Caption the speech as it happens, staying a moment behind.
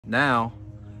Now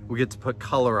we get to put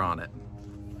color on it.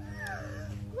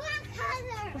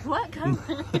 What color?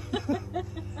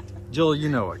 Joel, you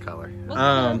know what color. What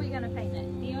color are we gonna paint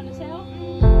it? Do you want to tell?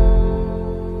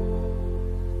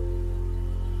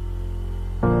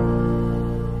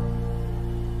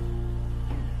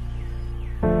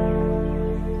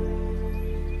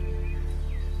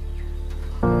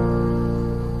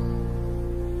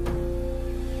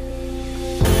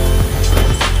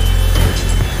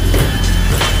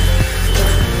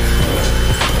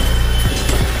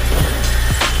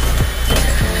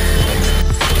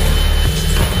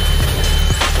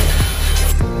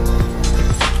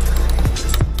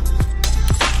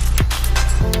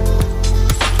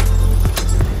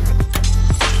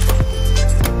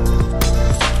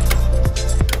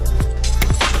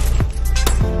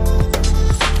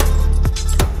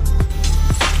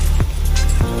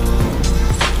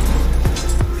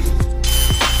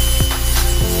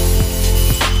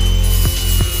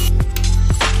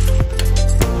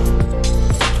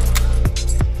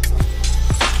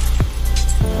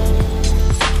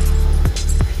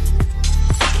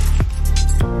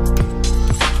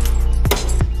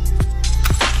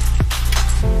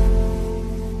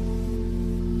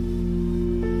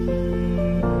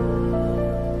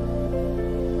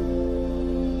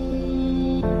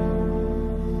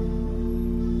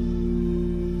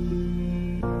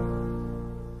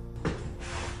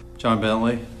 John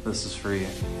Bentley, this is for you.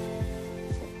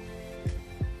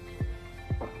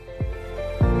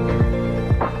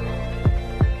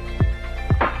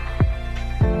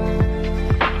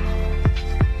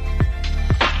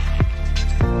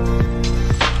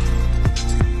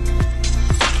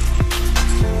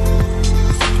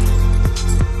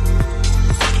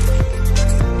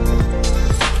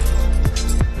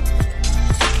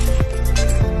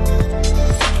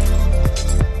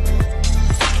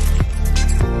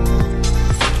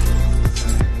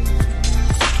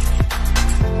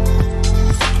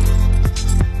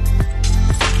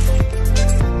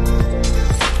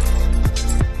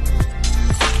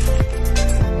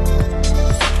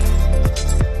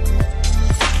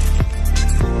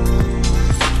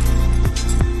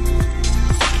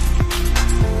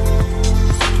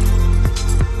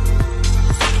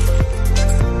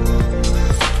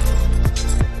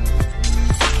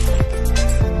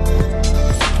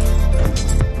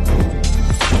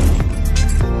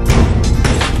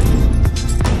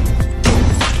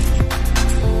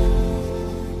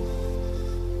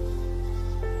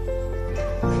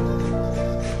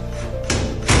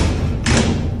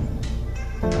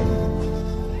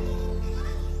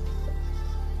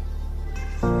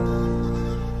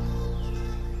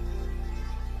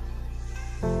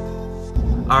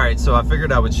 All right, so I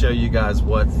figured I would show you guys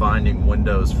what finding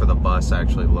windows for the bus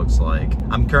actually looks like.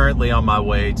 I'm currently on my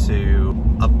way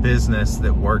to a business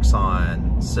that works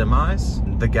on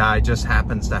semis. The guy just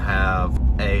happens to have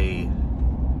a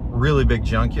really big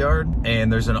junkyard,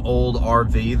 and there's an old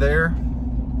RV there,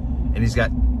 and he's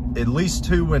got at least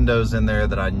 2 windows in there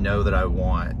that I know that I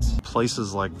want.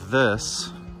 Places like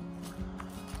this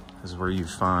is where you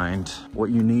find what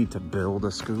you need to build a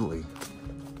schoolie.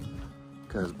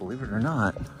 Because believe it or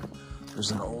not,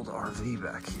 there's an old RV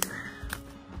back here.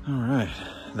 All right,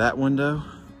 that window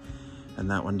and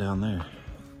that one down there.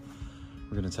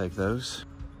 We're gonna take those.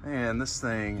 And this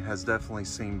thing has definitely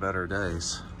seen better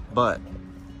days, but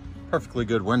perfectly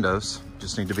good windows,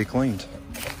 just need to be cleaned.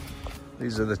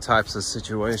 These are the types of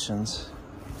situations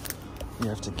you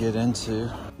have to get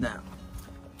into. Now,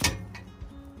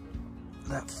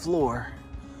 that floor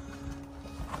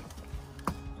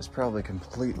is probably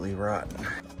completely rotten.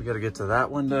 We got to get to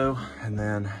that window, and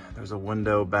then there's a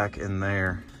window back in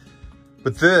there.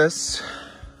 But this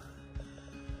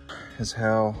is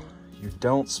how you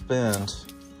don't spend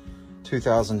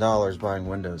 $2,000 buying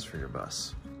windows for your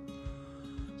bus.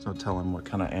 So tell them what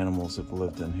kind of animals have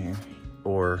lived in here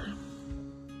or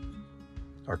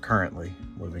are currently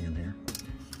living in here.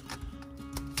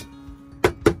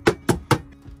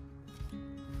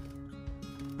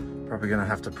 Probably gonna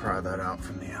have to pry that out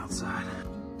from the outside.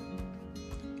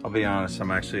 I'll be honest,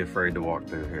 I'm actually afraid to walk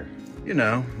through here. You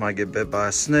know, might get bit by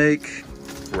a snake,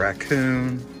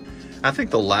 raccoon. I think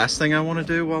the last thing I wanna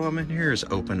do while I'm in here is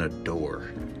open a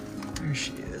door. There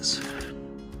she is.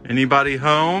 Anybody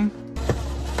home?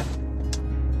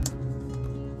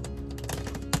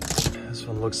 This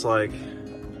one looks like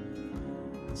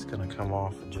it's gonna come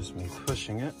off with just me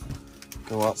pushing it.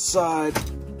 Go outside.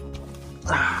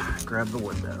 Grab the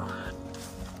window.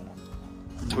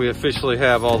 So we officially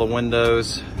have all the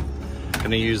windows.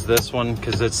 Gonna use this one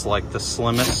because it's like the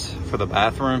slimmest for the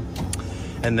bathroom.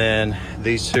 And then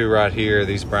these 2 right here,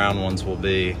 these brown ones will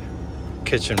be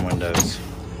kitchen windows.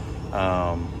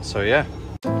 So yeah.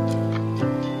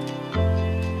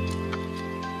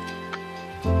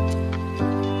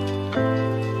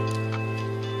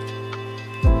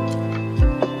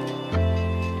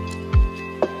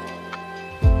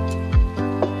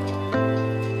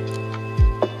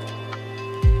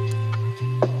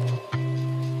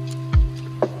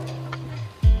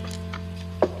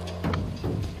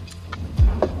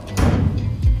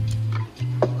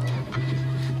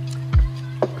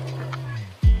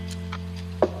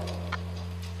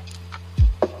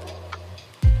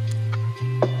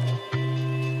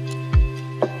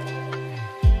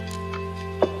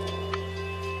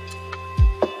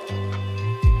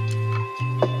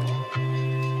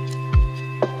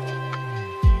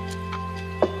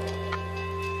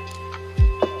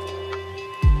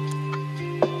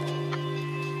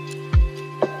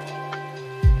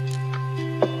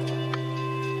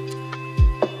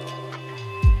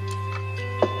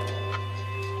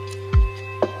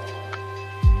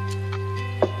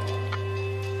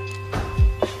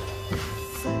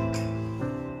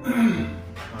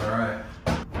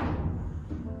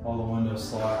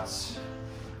 Slots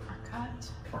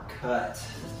are cut.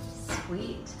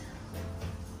 Sweet.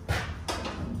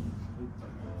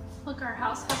 Look, our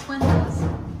house has windows.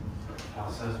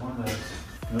 House has windows.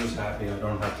 I'm just happy I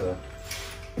don't have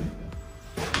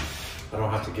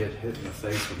to get hit in the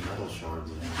face with metal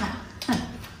shards anymore.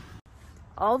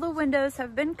 All the windows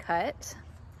have been cut.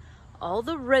 All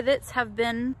the rivets have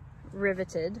been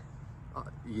riveted.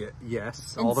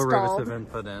 Yes, all the rivets have been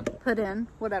put in.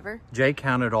 Whatever. Jay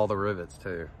counted all the rivets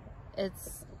too.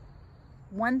 It's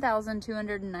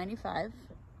 1,295,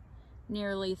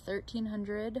 nearly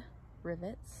 1,300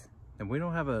 rivets. And we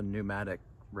don't have a pneumatic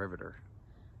riveter.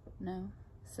 No.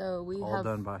 So we all have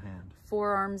done by hand.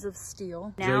 4 arms of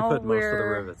steel. Jay put most of the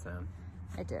rivets in.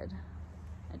 I did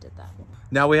that.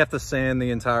 Now we have to sand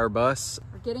the entire bus.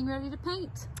 We're getting ready to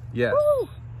paint. Yes. Woo!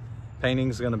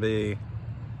 Painting's gonna be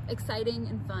exciting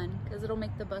and fun because it'll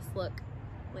make the bus look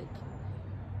like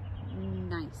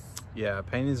nice. Yeah,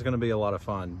 painting's gonna be a lot of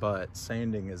fun, but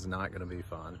sanding is not gonna be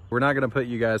fun. We're not gonna put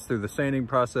you guys through the sanding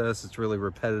process. It's really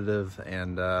repetitive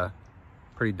and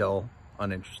pretty dull,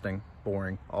 uninteresting,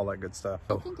 boring, all that good stuff.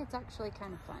 I think it's actually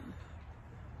kind of fun.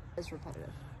 It's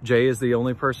repetitive. Jay is the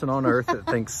only person on earth that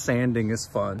thinks sanding is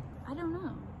fun. I don't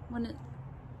know. When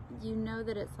you know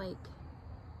that it's like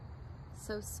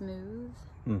so smooth.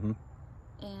 Mm-hmm.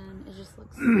 And it just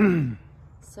looks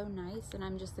so nice, and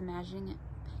I'm just imagining it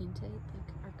painted,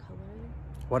 like our color.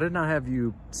 Why didn't I have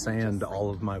you sand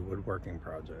all of my woodworking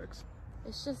projects?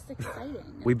 It's just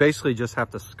exciting. We basically just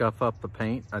have to scuff up the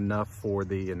paint enough for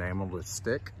the enamel to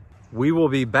stick. We will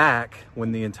be back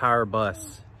when the entire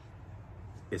bus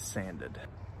is sanded.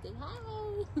 Say hi.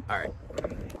 All right.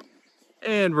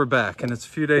 And we're back, and it's a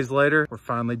few days later. We're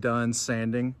finally done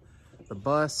sanding the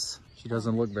bus. She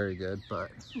doesn't look very good, but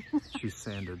she's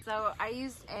sanded. So I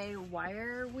used a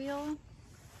wire wheel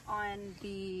on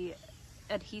the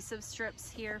adhesive strips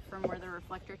here from where the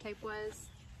reflector tape was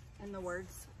and the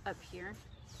words up here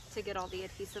to get all the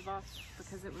adhesive off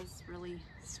because it was really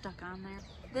stuck on there.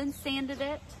 Then sanded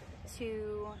it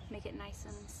to make it nice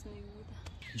and smooth.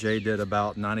 Jay did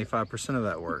about 95% of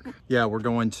that work. Yeah, we're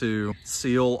going to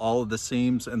seal all of the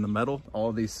seams in the metal. All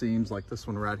of these seams, like this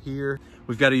one right here.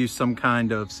 We've got to use some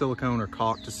kind of silicone or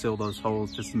caulk to seal those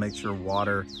holes just to make sure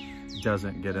water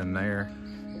doesn't get in there.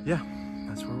 Yeah,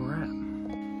 that's where we're at.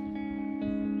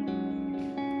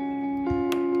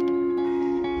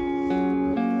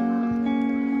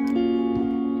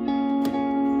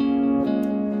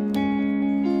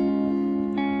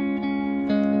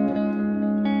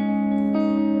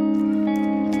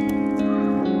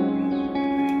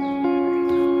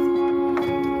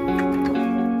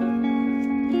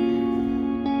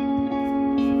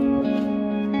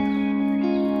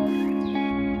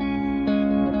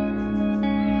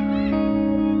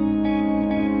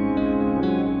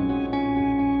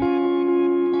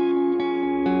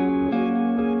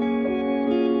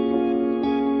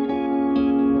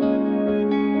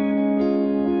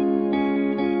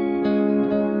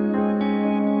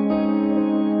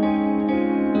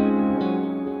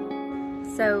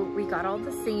 So we got all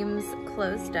the seams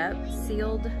closed up,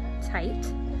 sealed tight,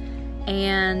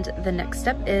 and the next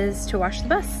step is to wash the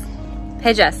bus.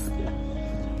 Hey Jess,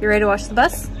 you ready to wash the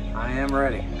bus? I am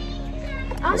ready.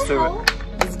 Let's do it.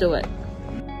 Let's do it.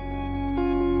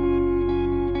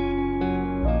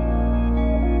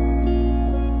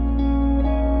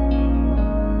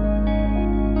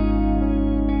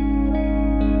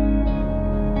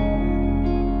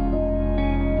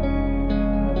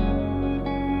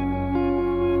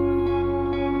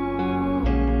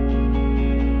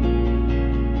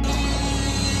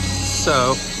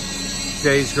 So,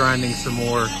 Jay's grinding some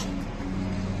more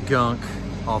gunk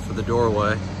off of the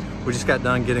doorway. We just got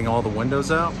done getting all the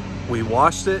windows out. We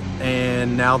washed it,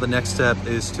 and now the next step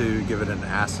is to give it an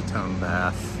acetone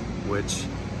bath, which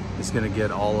is gonna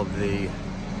get all of the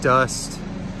dust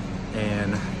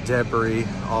and debris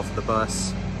off of the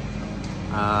bus.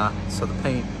 So the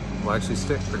paint will actually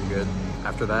stick pretty good.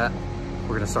 After that,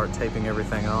 we're gonna start taping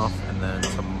everything off, and then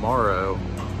tomorrow,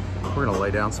 we're gonna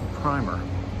lay down some primer.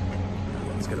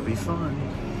 It's gonna be fun.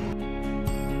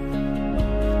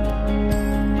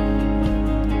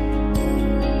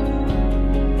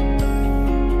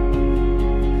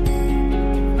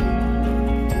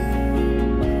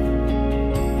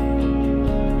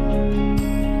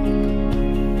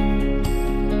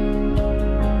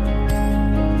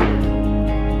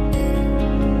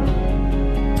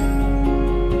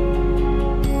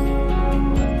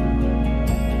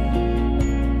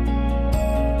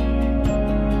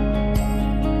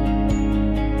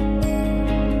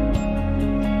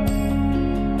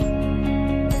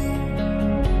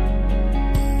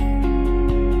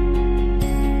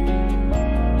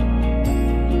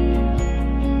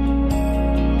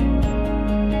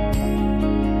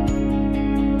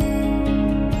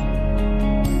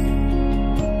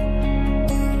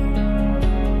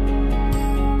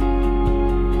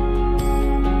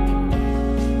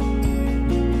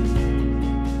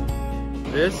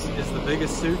 This is the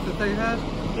biggest suit that they have?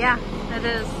 Yeah, it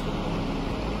is.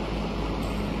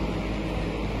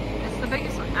 It's the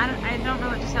biggest one. I don't know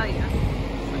what to tell you.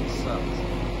 This thing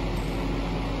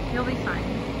sucks. You'll be fine.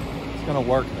 It's gonna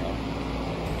work though.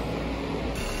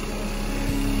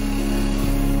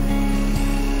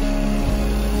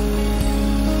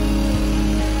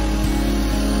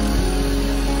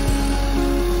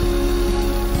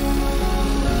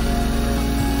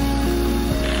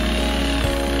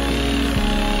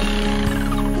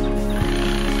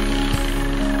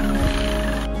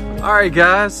 All right,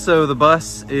 guys, so the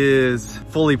bus is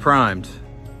fully primed.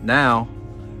 Now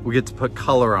we get to put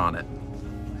color on it.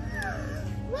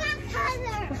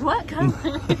 What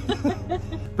color?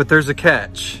 But there's a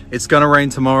catch. It's gonna rain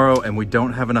tomorrow and we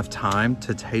don't have enough time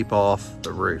to tape off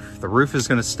the roof. The roof is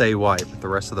gonna stay white, but the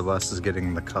rest of the bus is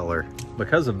getting the color.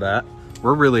 Because of that,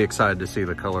 we're really excited to see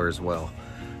the color as well.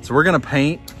 So we're gonna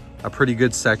paint a pretty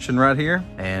good section right here,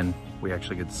 and we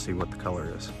actually get to see what the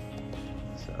color is.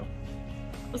 So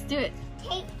Let's do it.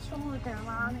 Take shoulder,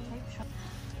 Mommy.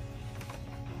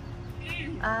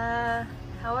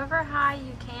 However high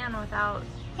you can without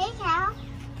Hey, Cal.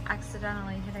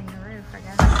 accidentally hitting the roof, I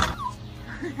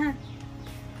guess.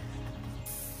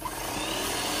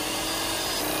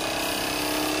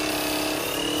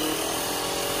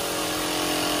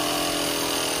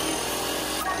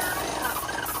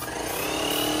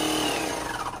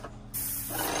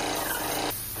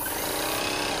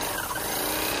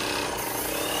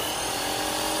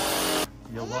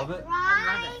 you'll love it.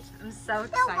 I love it. I'm so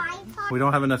excited. We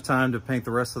don't have enough time to paint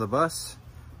the rest of the bus,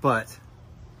 but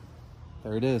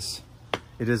there it is.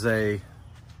 It is a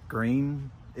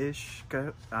green-ish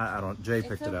coat. I don't, Jay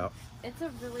picked it out. It's a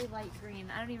really light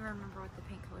green. I don't even remember what the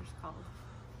paint color's called.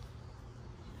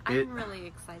 It- I'm really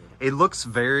excited about It looks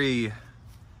very,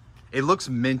 it looks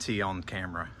minty on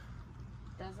camera.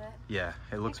 it. Does it? Yeah,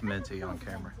 it looks minty on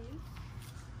camera.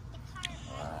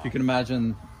 If you can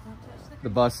imagine, the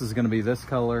bus is gonna be this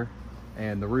color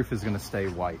and the roof is gonna stay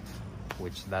white,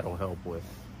 which that'll help with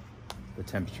the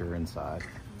temperature inside.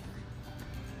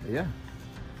 But yeah,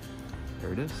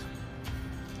 there it is.